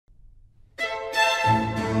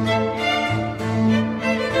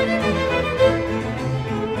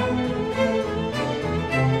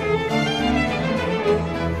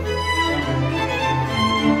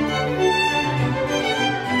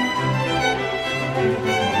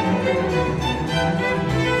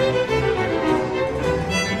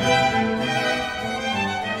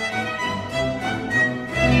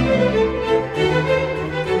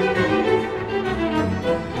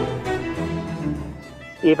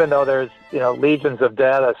even though there's, legions of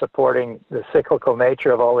data supporting the cyclical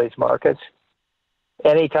nature of all these markets,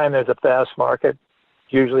 anytime there's a fast market,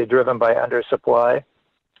 usually driven by undersupply,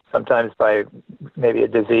 sometimes by maybe a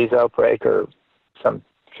disease outbreak or some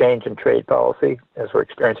change in trade policy, as we're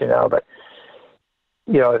experiencing now. But,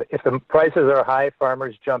 if the prices are high,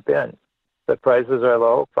 farmers jump in. If the prices are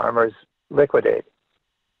low, farmers liquidate.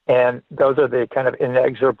 And those are the kind of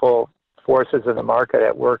inexorable forces in the market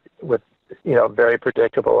at work with, very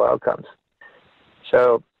predictable outcomes.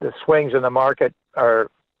 So the swings in the market are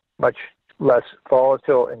much less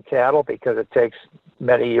volatile in cattle because it takes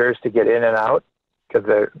many years to get in and out because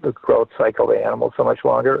the growth cycle of the animal is so much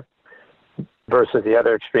longer, versus the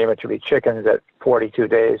other extreme, which would be chickens at 42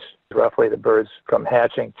 days. Roughly the birds from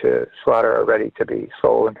hatching to slaughter are ready to be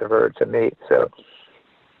sold and converted to meat. So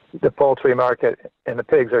the poultry market and the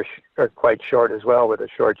pigs are quite short as well, with a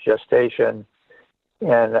short gestation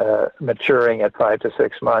and maturing at 5 to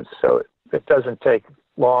 6 months. So it doesn't take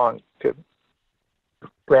long to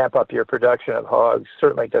ramp up your production of hogs.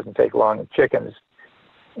 Certainly doesn't take long in chickens.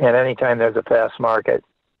 And anytime there's a fast market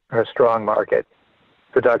or a strong market,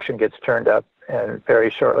 production gets turned up, and very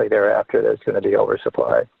shortly thereafter there's going to be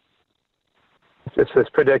oversupply. It's as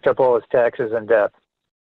predictable as taxes and death.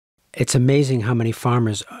 It's amazing how many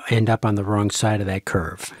farmers end up on the wrong side of that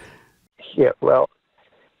curve. Yeah, well,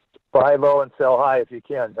 buy low and sell high if you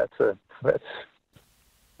can. That's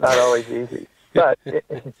not always easy, but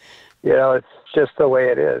it's just the way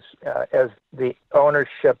it is. As the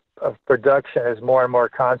ownership of production is more and more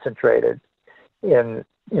concentrated in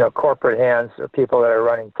corporate hands of people that are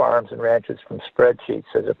running farms and ranches from spreadsheets,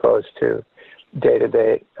 as opposed to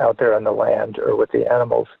day-to-day out there on the land or with the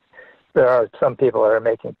animals, there are some people that are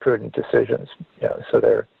making prudent decisions. So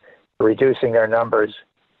they're reducing their numbers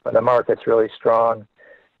when the market's really strong,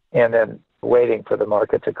 and then waiting for the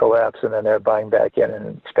market to collapse, and then they're buying back in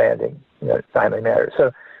and expanding in a timely manner.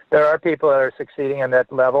 So there are people that are succeeding on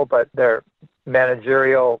that level, but they're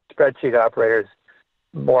managerial spreadsheet operators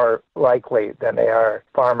more likely than they are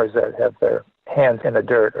farmers that have their hands in the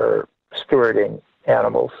dirt or stewarding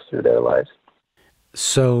animals through their lives.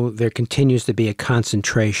 So there continues to be a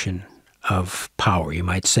concentration of power, you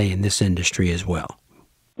might say, in this industry as well.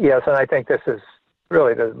 Yes, and I think this is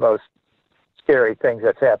really the most scary thing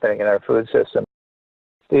that's happening in our food system.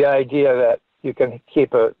 The idea that you can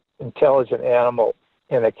keep an intelligent animal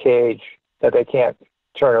in a cage that they can't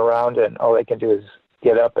turn around and all they can do is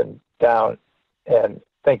get up and down and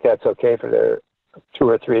think that's okay for their 2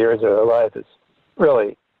 or 3 years of their life is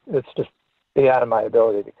really, it's just beyond my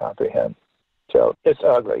ability to comprehend. So it's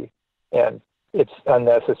ugly, and it's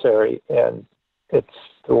unnecessary, and it's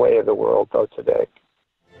the way of the world, though, today.